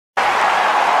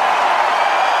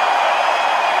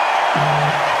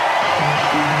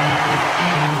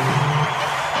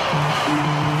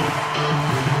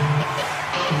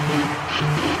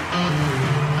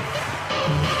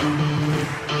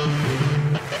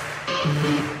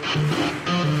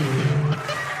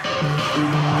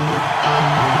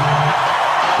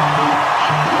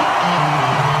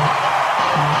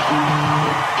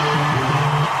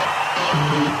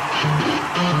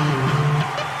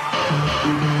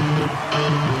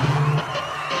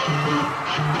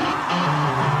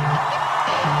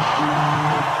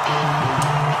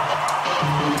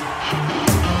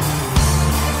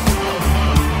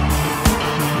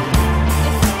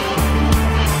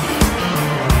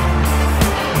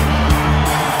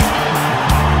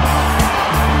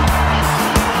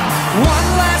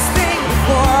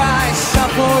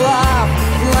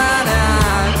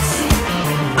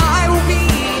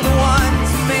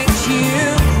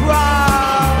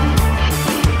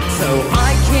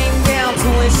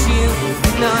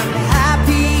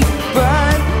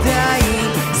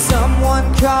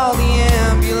Call the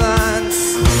ambulance.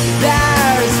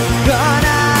 There's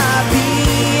gonna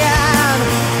be an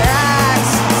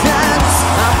accident.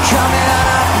 I'm coming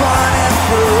up on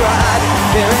Infra.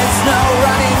 There is no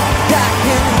running that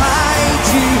can hide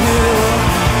you,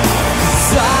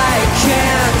 'cause I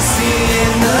can see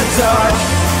in the dark.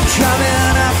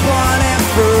 Coming up on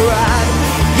Infra.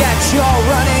 Yet you're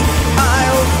running,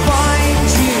 I'll find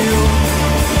you.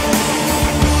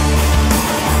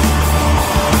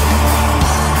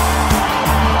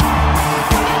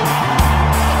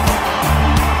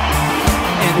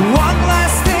 One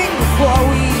last thing before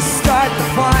we start the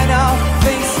final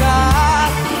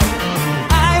face-off.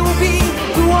 I will be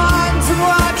the one to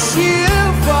watch you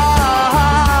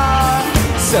fall.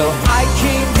 So I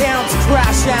came down to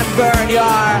crash and burn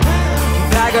your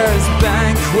beggar's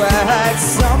banquet.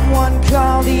 Someone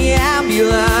call the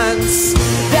ambulance.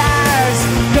 There's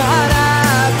gonna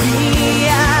be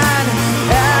an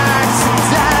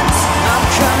accident. I'm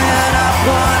coming up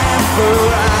on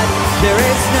infrared. There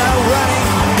is no running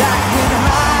that can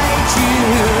hide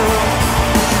you,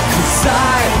 'cause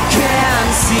I can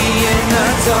see in the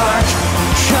dark.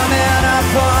 Coming up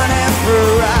on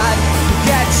infrared.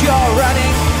 Get your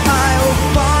running, I'll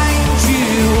find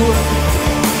you.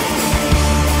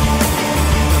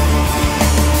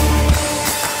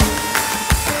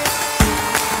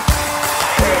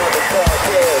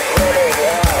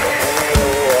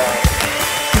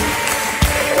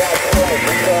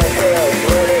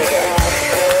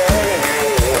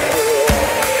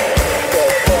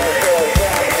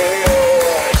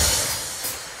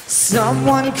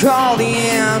 Someone call the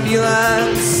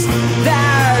ambulance.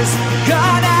 There's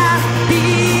gonna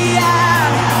be